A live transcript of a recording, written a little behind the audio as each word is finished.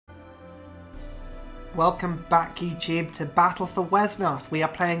Welcome back, YouTube, to Battle for Wesnoth. We are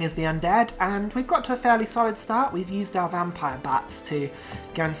playing as the Undead, and we've got to a fairly solid start. We've used our vampire bats to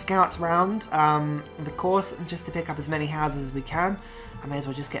go and scout around the course and just to pick up as many houses as we can. I may as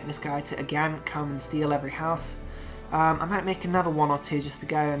well just get this guy to, again, come and steal every house. I might make another one or two just to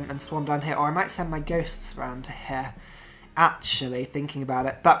go and swarm down here, or I might send my ghosts around to here, actually, thinking about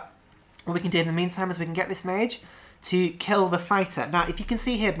it. But what we can do in the meantime is we can get this mage to kill the fighter. Now, if you can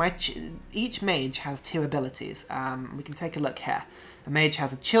see here, each mage has two abilities. We can take a look here. A mage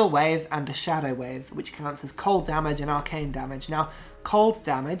has a chill wave and a shadow wave, which counts as cold damage and arcane damage. Now, cold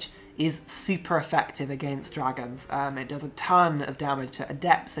damage is super effective against dragons. It does a ton of damage, so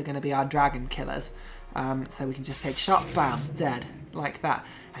adepts are going to be our dragon killers. So we can just take shot, bam, dead, like that.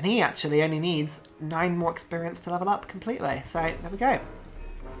 And he actually only needs 9 more experience to level up completely. So there we go.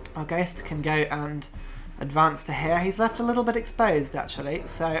 Our ghost can go and advance to here. He's left a little bit exposed, actually,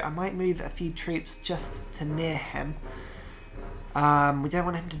 so I might move a few troops just to near him. We don't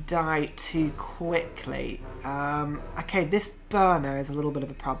want him to die too quickly. Okay, this burner is a little bit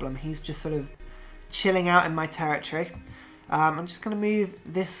of a problem. He's just sort of chilling out in my territory. I'm just going to move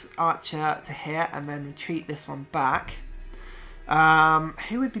this archer to here and then retreat this one back.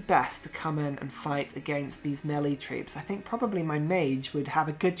 Who would be best to come in and fight against these melee troops? I think probably my mage would have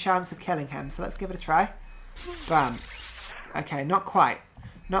a good chance of killing him, so let's give it a try. Bam. Okay, not quite.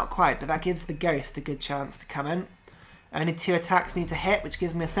 Not quite, but that gives the ghost a good chance to come in. Only 2 attacks need to hit, which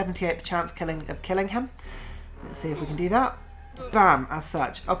gives me a 78% chance of killing him. Let's see if we can do that. Bam, as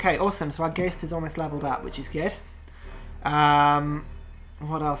such. Okay, awesome. So our ghost is almost leveled up, which is good.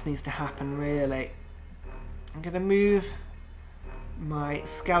 What else needs to happen, really? I'm going to move my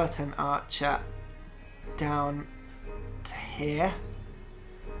skeleton archer down to here.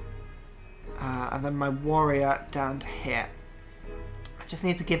 And then my warrior down to here. I just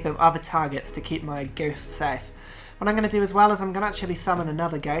need to give them other targets to keep my ghost safe. What I'm going to do as well is I'm going to actually summon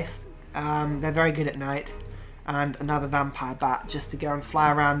another ghost. They're very good at night. And another vampire bat just to go and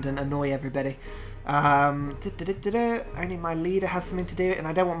fly around and annoy everybody. Only my leader has something to do, and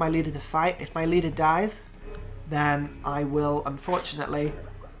I don't want my leader to fight. If my leader dies, then I will unfortunately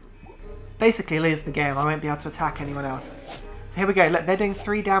basically lose the game. I won't be able to attack anyone else. So here we go. Look, they're doing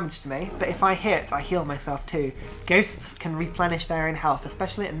 3 damage to me, but if I hit, I heal myself too. Ghosts can replenish their own health,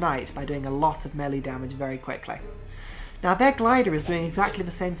 especially at night, by doing a lot of melee damage very quickly. Now, their glider is doing exactly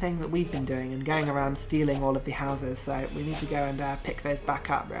the same thing that we've been doing and going around stealing all of the houses, so we need to go and pick those back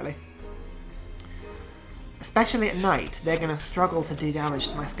up, really. Especially at night, they're going to struggle to do damage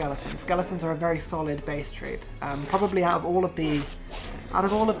to my skeletons. Skeletons are a very solid base troop. Probably out of all of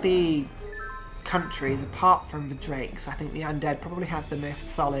the countries, apart from the Drakes, I think the Undead probably have the most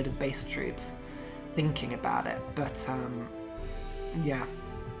solid of base troops, thinking about it. But, yeah,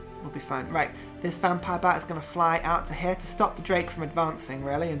 we'll be fine. Right, this vampire bat is going to fly out to here to stop the Drake from advancing,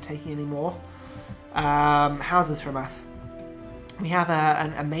 really, and taking any more houses from us. We have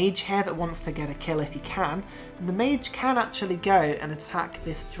a mage here that wants to get a kill if he can, and the mage can actually go and attack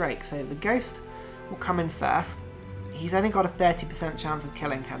this Drake, so the ghost will come in first. He's only got a 30% chance of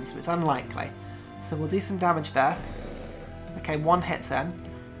killing him, so it's unlikely. So we'll do some damage first. Okay, 1 hits in,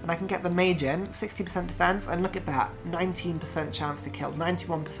 and I can get the mage in, 60% defense, and look at that, 19% chance to kill,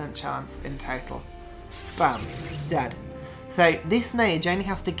 91% chance in total. Bam, dead. So this mage only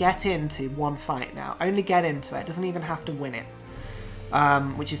has to get into 1 fight now, only get into it, doesn't even have to win it.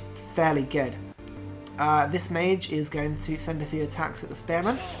 Which is fairly good. This mage is going to send a few attacks at the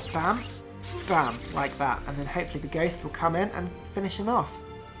spearman. Bam, bam, like that. And then hopefully the ghost will come in and finish him off.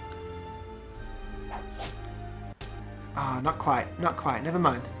 Ah, not quite, not quite, never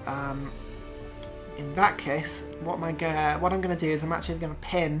mind. In that case, what I'm going to do is I'm actually going to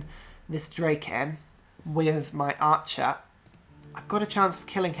pin this Drake in with my archer. I've got a chance of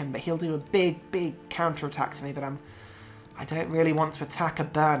killing him, but he'll do a big counter-attack to me that I don't really want to attack a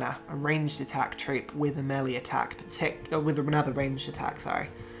burner, a ranged attack troop, with a melee attack, with another ranged attack, sorry.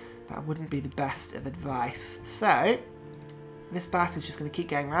 That wouldn't be the best of advice. So, this bat is just going to keep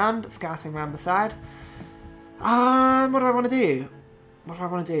going around, scouting around the side. What do I want to do? What do I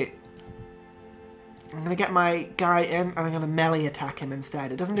want to do? I'm going to get my guy in, and I'm going to melee attack him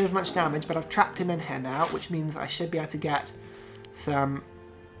instead. It doesn't do as much damage, but I've trapped him in here now, which means I should be able to get some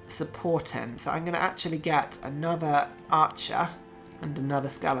support in. So I'm going to actually get another archer and another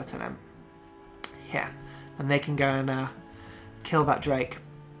skeleton in here, and they can go and kill that Drake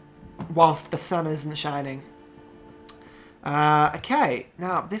whilst the sun isn't shining. Okay,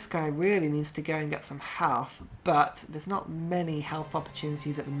 now this guy really needs to go and get some health, but there's not many health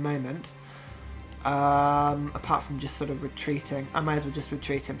opportunities at the moment. Apart from just sort of retreating. I might as well just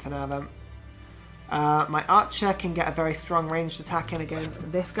retreat him for now then. My archer can get a very strong ranged attack in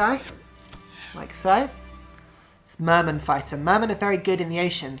against this guy, like so. It's Merman fighter. Merman are very good in the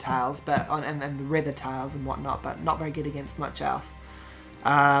ocean tiles, but and the river tiles and whatnot, but not very good against much else.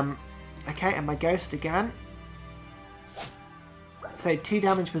 Okay, and my ghost again. So 2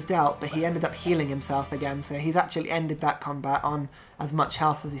 damage was dealt, but he ended up healing himself again, so he's actually ended that combat on as much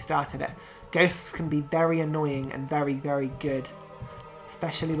health as he started it. Ghosts can be very annoying and very, very good,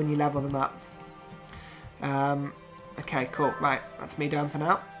 especially when you level them up. Okay, cool. Right, that's me done for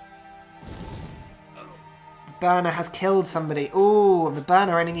now. The burner has killed somebody. Ooh, and the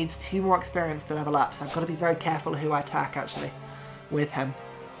burner only needs 2 more experience to level up, so I've got to be very careful who I attack, actually, with him.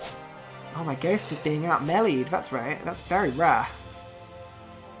 Oh, my ghost is being out-meleeed. That's right. That's very rare.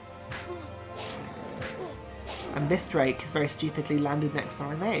 And this Drake has very stupidly landed next to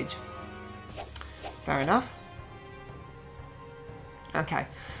my mage. Fair enough. Okay,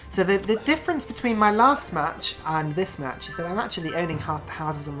 so the difference between my last match and this match is that I'm actually owning half the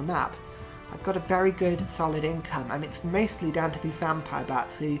houses on the map. I've got a very good, solid income, and it's mostly down to these vampire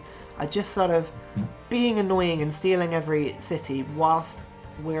bats who are just sort of being annoying and stealing every city whilst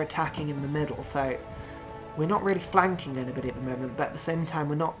we're attacking in the middle. So we're not really flanking anybody at the moment, but at the same time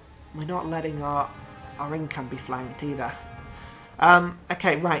we're not letting our income be flanked either.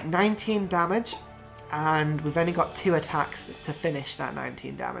 Okay, right, 19 damage, and we've only got 2 attacks to finish that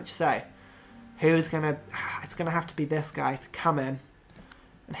 19 damage. So who's gonna? It's gonna have to be this guy to come in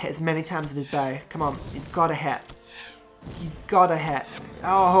and hit as many times with his bow. Come on, you've got to hit. You've got to hit.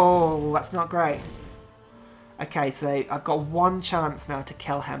 Oh, that's not great. Okay, so I've got 1 chance now to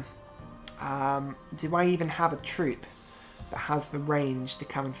kill him. Do I even have a troop that has the range to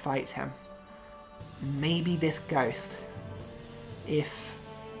come and fight him? Maybe this ghost. If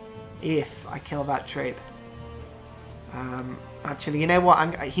I kill that troop. Actually, you know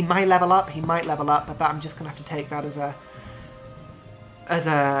what? He might level up. He might level up, but I'm just gonna have to take that as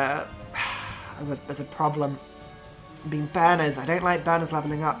a problem. Being burners, I don't like burners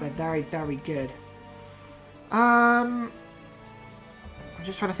leveling up. They're very, very good. I'm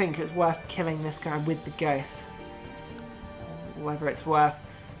just trying to think if it's worth killing this guy with the ghost. Whether it's worth.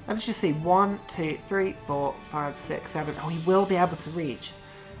 Let's just see. 1, 2, 3, 4, 5, 6, 7. Oh, he will be able to reach.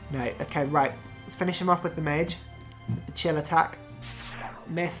 No. Okay, right. Let's finish him off with the mage. With the chill attack.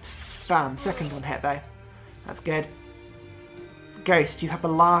 Missed. Bam. Second one hit, though. That's good. Ghost, you have the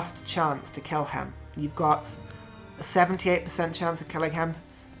last chance to kill him. You've got a 78% chance of killing him.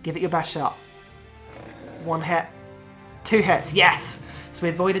 Give it your best shot. 1 hit. 2 hits. Yes! So we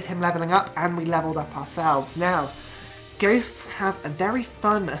avoided him leveling up, and we leveled up ourselves. Now, ghosts have a very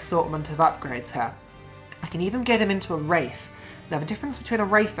fun assortment of upgrades here. I can even get him into a wraith. Now the difference between a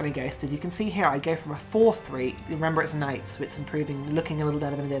wraith and a ghost is you can see here I go from a 4-3, remember it's night so it's improving, looking a little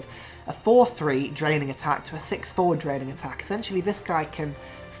better than it is, a 4-3 draining attack to a 6-4 draining attack. Essentially this guy can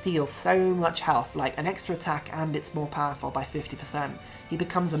steal so much health, like an extra attack, and it's more powerful by 50%. He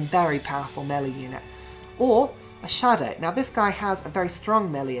becomes a very powerful melee unit. Or a shadow. Now this guy has a very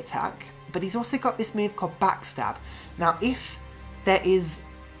strong melee attack, but he's also got this move called backstab. Now if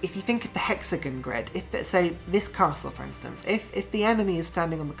you think of the hexagon grid, say this castle for instance, if the enemy is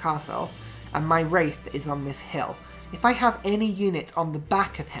standing on the castle and my wraith is on this hill, if I have any unit on the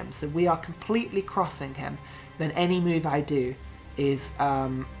back of him, so we are completely crossing him, then any move I do is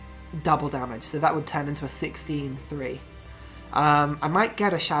double damage, so that would turn into a 16-3. I might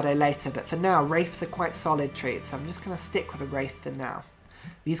get a shadow later, but for now wraiths are quite solid troops, so I'm just going to stick with a wraith for now.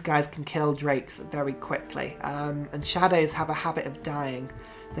 These guys can kill drakes very quickly, and shadows have a habit of dying.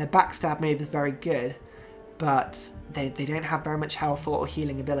 Their backstab move is very good, but they don't have very much health or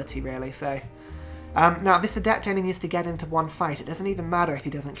healing ability really. So now this adept only needs to get into 1 fight. It doesn't even matter if he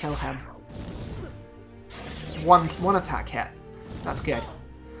doesn't kill him. One attack hit. That's good.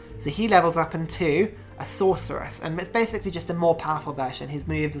 So he levels up into a sorceress, and it's basically just a more powerful version. His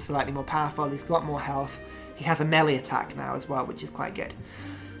moves are slightly more powerful. He's got more health. He has a melee attack now as well, which is quite good.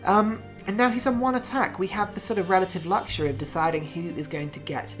 And now he's on 1 attack. We have the sort of relative luxury of deciding who is going to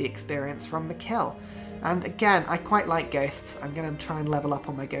get the experience from the kill. And again, I quite like ghosts. I'm going to try and level up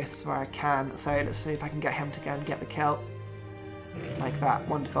on my ghosts where I can. So let's see if I can get him to go and get the kill. Like that.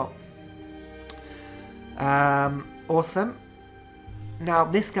 Wonderful. Awesome. Now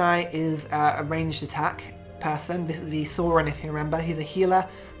this guy is a ranged attack person. This is the Sauron, if you remember. He's a healer.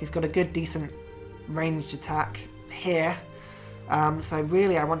 He's got a good, decent ranged attack here. So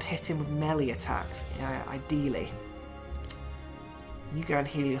really I want to hit him with melee attacks, ideally. You go and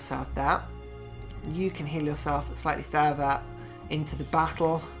heal yourself there. You can heal yourself slightly further into the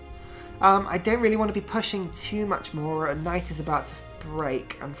battle. I don't really want to be pushing too much more. Night is about to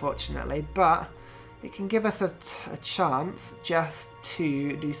break, unfortunately, but it can give us a chance just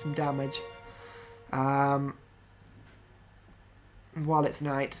to do some damage while it's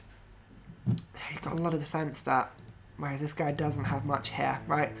night. He's got a lot of defense there, whereas this guy doesn't have much here.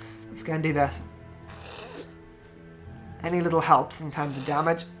 Right, let's go and do this. Any little helps in terms of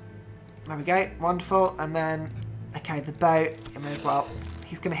damage. There we go, wonderful. And then, okay, the bow, I may as well.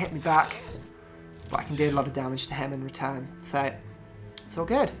 He's going to hit me back, but I can do a lot of damage to him in return, so it's all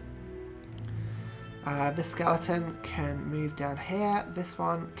good. This skeleton can move down here. This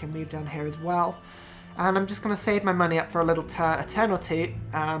one can move down here as well. And I'm just going to save my money up for a little turn, a turn or two,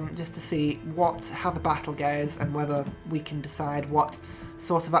 just to see how the battle goes and whether we can decide what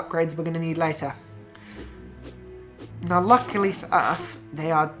sort of upgrades we're going to need later. Now, luckily for us, they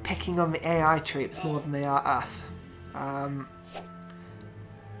are picking on the AI troops more than they are us.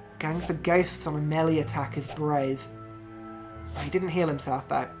 Going for ghosts on a melee attack is brave. He didn't heal himself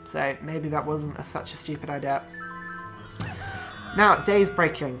though, so maybe that wasn't such a stupid idea. Now, day's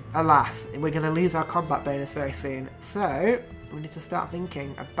breaking. Alas, we're going to lose our combat bonus very soon, so we need to start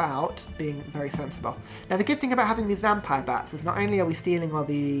thinking about being very sensible. Now, the good thing about having these vampire bats is not only are we stealing all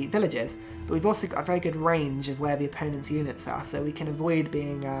the villages, but we've also got a very good range of where the opponent's units are, so we can avoid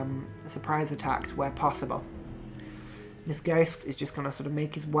being surprise attacked where possible. This ghost is just going to sort of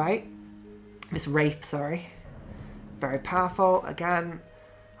make his way. This wraith, sorry. Very powerful. Again,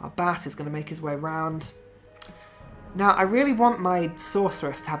 our bat is going to make his way around. Now, I really want my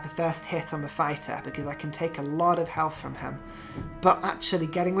sorceress to have the first hit on the fighter because I can take a lot of health from him. But actually,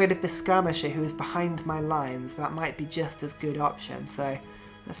 getting rid of the skirmisher who is behind my lines, that might be just as good option. So,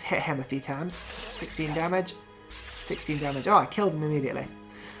 let's hit him a few times. 16 damage. 16 damage. Oh, I killed him immediately.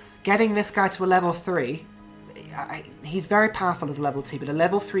 Getting this guy to a level 3... he's very powerful as a level 2, but a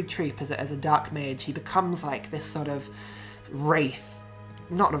level 3 troop as a dark mage, he becomes like this sort of wraith.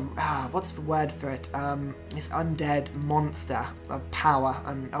 Not a... what's the word for it? This undead monster of power,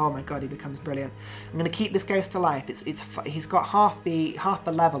 and oh my god, he becomes brilliant. I'm going to keep this ghost alive. He's got half the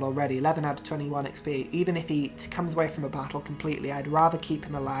level already, 11 out of 21 XP. Even if he comes away from a battle completely, I'd rather keep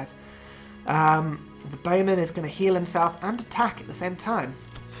him alive. The bowman is going to heal himself and attack at the same time.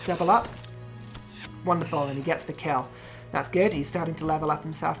 Double up. Wonderful, and he gets the kill. That's good. He's starting to level up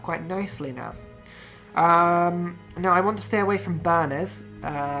himself quite nicely now. Now, I want to stay away from burners.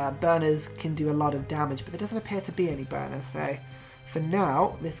 Burners can do a lot of damage, but there doesn't appear to be any burners, so for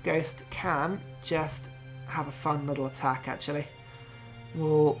now, this ghost can just have a fun little attack, actually.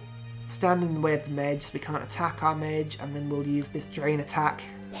 We'll stand in the way of the mage so we can't attack our mage, and then we'll use this drain attack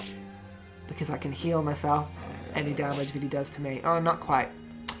because I can heal myself any damage that he does to me. Oh, not quite.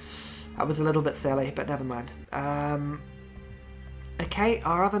 That was a little bit silly, but never mind. Okay,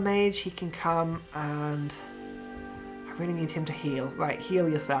 our other mage, he can come and... I really need him to heal. Right, heal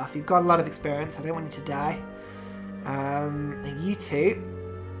yourself. You've got a lot of experience. I don't want you to die. And you two,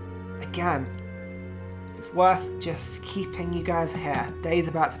 again, it's worth just keeping you guys here. Day's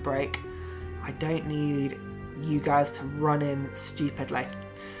about to break. I don't need you guys to run in stupidly.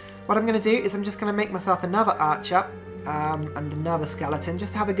 What I'm going to do is I'm just going to make myself another archer and another skeleton,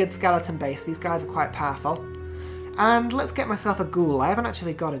 just to have a good skeleton base. These guys are quite powerful. And let's get myself a ghoul. I haven't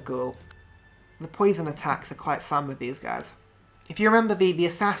actually got a ghoul. The poison attacks are quite fun with these guys. If you remember the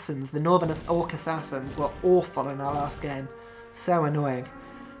assassins, the Northern Orc assassins were awful in our last game. So annoying.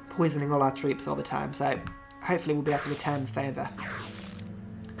 Poisoning all our troops all the time, so hopefully we'll be able to return the favour.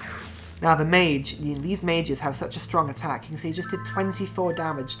 Now the mage, these mages have such a strong attack. You can see he just did 24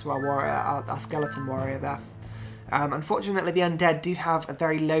 damage to our warrior, our skeleton warrior there. Unfortunately the undead do have a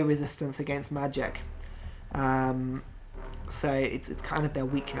very low resistance against magic. So it's kind of their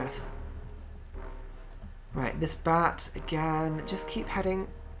weakness. Right, this bat, again, just keep heading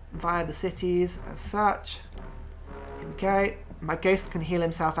via the cities as such. Here we go. My ghost can heal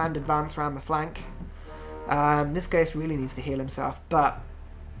himself and advance around the flank. This ghost really needs to heal himself, but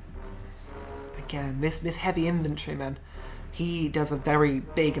again, this heavy infantryman, he does a very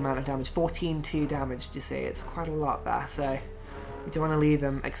big amount of damage. 14-2 damage, you see, it's quite a lot there, so we don't want to leave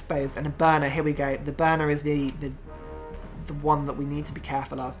him exposed. And a burner, here we go. The burner is the one that we need to be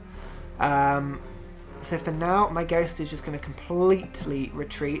careful of. So for now, my ghost is just going to completely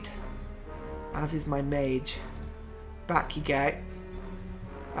retreat, as is my mage. Back you go.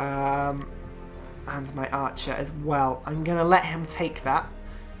 And my archer as well. I'm going to let him take that,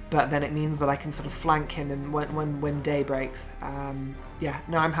 but then it means that I can sort of flank him and when day breaks. Yeah,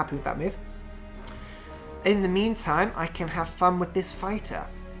 no, I'm happy with that move. In the meantime, I can have fun with this fighter.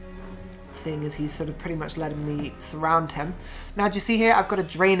 seeing as he's sort of pretty much letting me surround him. Now, do you see here, I've got a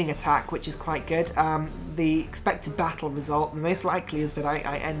draining attack, which is quite good. The expected battle result, the most likely is that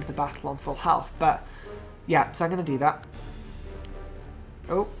I end the battle on full health, but yeah, so I'm going to do that.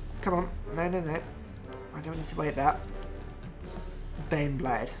 Oh, come on. No, no, no. I don't need to wait that.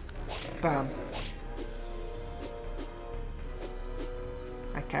 Baneblade. Bam.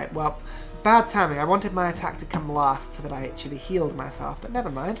 Okay, well, bad timing. I wanted my attack to come last so that I actually healed myself, but never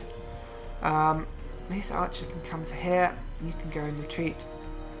mind. This archer can come to here. You can go and retreat.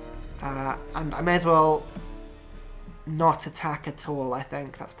 And I may as well not attack at all, I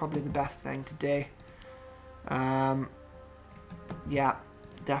think. That's probably the best thing to do. Yeah,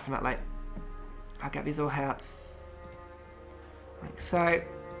 definitely. I'll get these all here. Like so.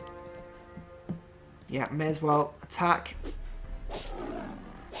 Yeah, may as well attack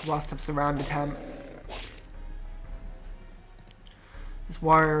whilst I've surrounded him. This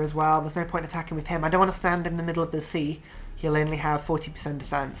warrior as well. There's no point attacking with him. I don't want to stand in the middle of the sea. He'll only have 40%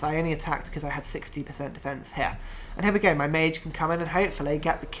 defense. I only attacked because I had 60% defense here. And here we go. My mage can come in and hopefully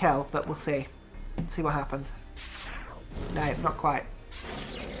get the kill, but we'll see. See what happens. No, not quite.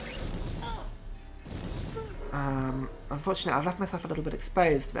 Unfortunately, I left myself a little bit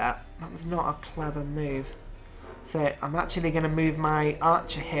exposed there. That was not a clever move. So I'm actually going to move my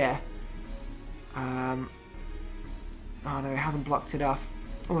archer here. Oh no, it hasn't blocked it off.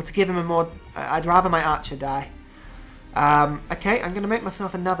 Oh, to give him a more... I'd rather my archer die. Okay, I'm going to make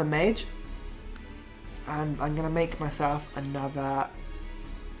myself another mage. And I'm going to make myself another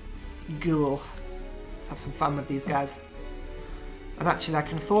ghoul. Let's have some fun with these guys. And actually I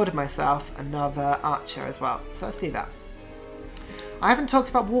can afford myself another archer as well. So let's do that. I haven't talked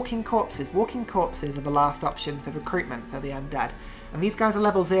about walking corpses. Walking corpses are the last option for recruitment for the undead. And these guys are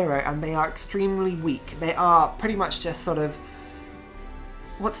level 0 and they are extremely weak. They are pretty much just sort of...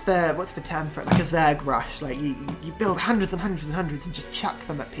 What's the term for it? Like a Zerg rush. Like you build hundreds and hundreds and hundreds and just chuck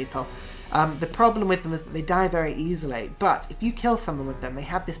them at people. The problem with them is that they die very easily. But if you kill someone with them, they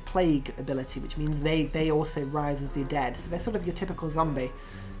have this plague ability, which means they also rise as the dead. So they're sort of your typical zombie.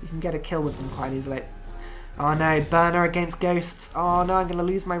 You can get a kill with them quite easily. Oh no, burner against ghosts. Oh no, I'm going to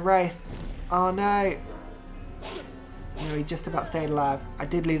lose my wraith. Oh no. No, he just about stayed alive. I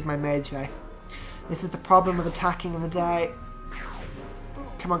did lose my mage though. This is the problem with attacking in the day.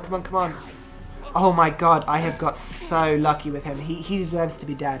 Come on, come on, come on. Oh my god, I have got so lucky with him. He deserves to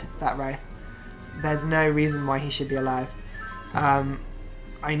be dead, that wraith. There's no reason why he should be alive.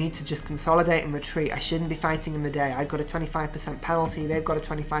 I need to just consolidate and retreat. I shouldn't be fighting in the day. I've got a 25% penalty. They've got a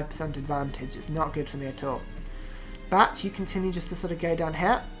 25% advantage. It's not good for me at all. But you continue just to sort of go down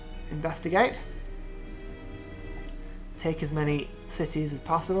here. Investigate. Take as many cities as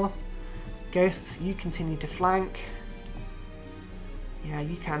possible. Ghosts, you continue to flank. Yeah,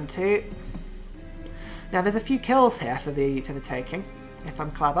 you can too. Now there's a few kills here for the taking, if I'm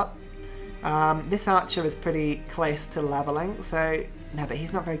clever. This archer is pretty close to leveling, so no, but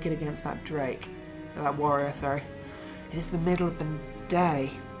he's not very good against that Drake. That warrior, sorry. It is the middle of the day.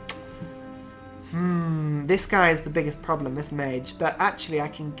 This guy is the biggest problem, this mage. But actually I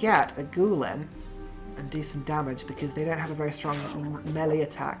can get a ghoul in and do some damage because they don't have a very strong melee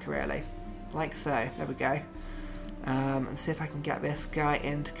attack, really. Like so. There we go. And see if I can get this guy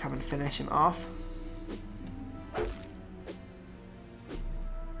in to come and finish him off.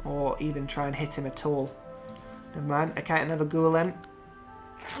 Or even try and hit him at all. Never mind. Okay, another ghoul in.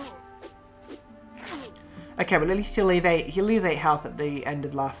 Okay, well at least he'll lose 8 health at the end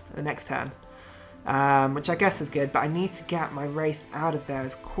of the next turn. Which I guess is good, but I need to get my wraith out of there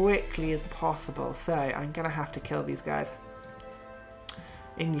as quickly as possible. So I'm going to have to kill these guys.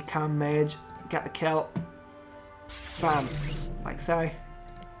 In you come, mage. Get the kill. Bam. Like so.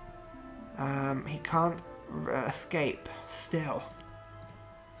 He can't escape still.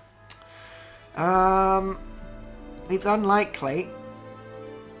 It's unlikely.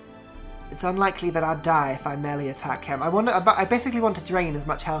 It's unlikely that I'd die if I melee attack him. I basically want to drain as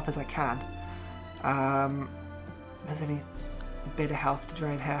much health as I can. There's only a bit of health to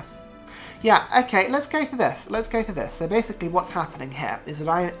drain here. Yeah, okay, let's go for this. Let's go for this. So basically what's happening here is that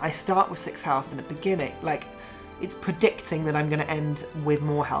I start with 6 health in the beginning. Like, it's predicting that I'm going to end with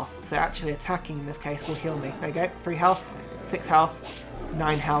more health. So actually attacking in this case will heal me. There you go. 3 health, 6 health,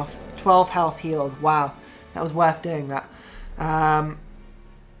 9 health, 12 health healed. Wow, that was worth doing that.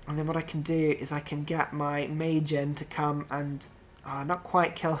 And then what I can do is I can get my mage in to come and not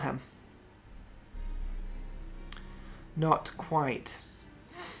quite kill him. Not quite.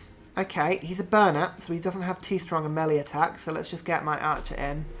 Okay, he's a burner, so he doesn't have too strong a melee attack, so let's just get my archer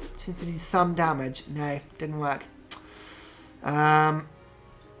in. Just need to do some damage. No, didn't work.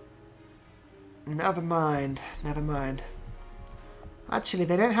 Never mind. Never mind. Actually,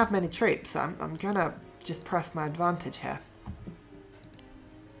 they don't have many troops. I'm gonna just press my advantage here.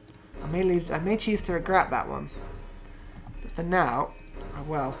 I may choose to regret that one. But for now, I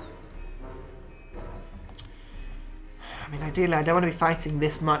will. I mean, ideally, I don't want to be fighting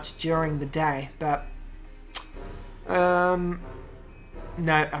this much during the day, but... no,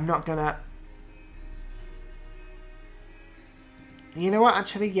 I'm not gonna... You know what?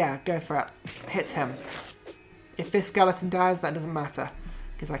 Actually, yeah, go for it. Hit him. If this skeleton dies, that doesn't matter.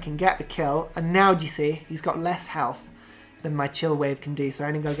 Because I can get the kill. And now, do you see? He's got less health than my chill wave can do. So I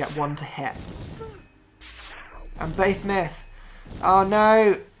only got to get one to hit. And both miss. Oh,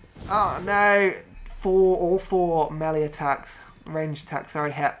 no. Oh, no. All four melee attacks. Ranged attacks,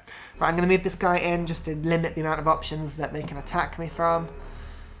 sorry, hit. Right, I'm going to move this guy in just to limit the amount of options that they can attack me from.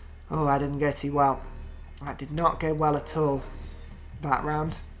 Oh, that didn't go too well. That did not go well at all. That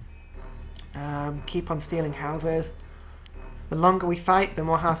round. Keep on stealing houses. The longer we fight, the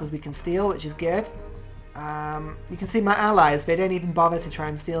more houses we can steal, which is good. You can see my allies, they don't even bother to try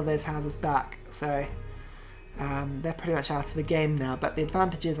and steal those houses back. So they're pretty much out of the game now. But the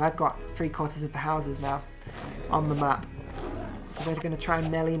advantage is I've got 3/4 of the houses now on the map. So they're going to try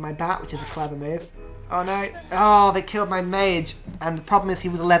and melee my bat, which is a clever move. Oh no. Oh, they killed my mage. And the problem is he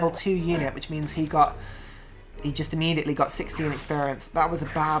was a level 2 unit, which means he just immediately got 16 experience. That was a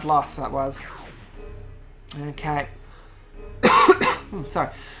bad loss, that was. Okay. Sorry.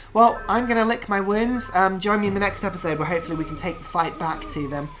 Well, I'm going to lick my wounds. Join me in the next episode where hopefully we can take the fight back to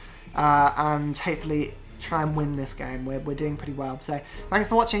them. And hopefully try and win this game. We're doing pretty well. So, thanks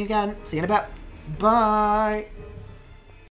for watching again. See you in a bit. Bye!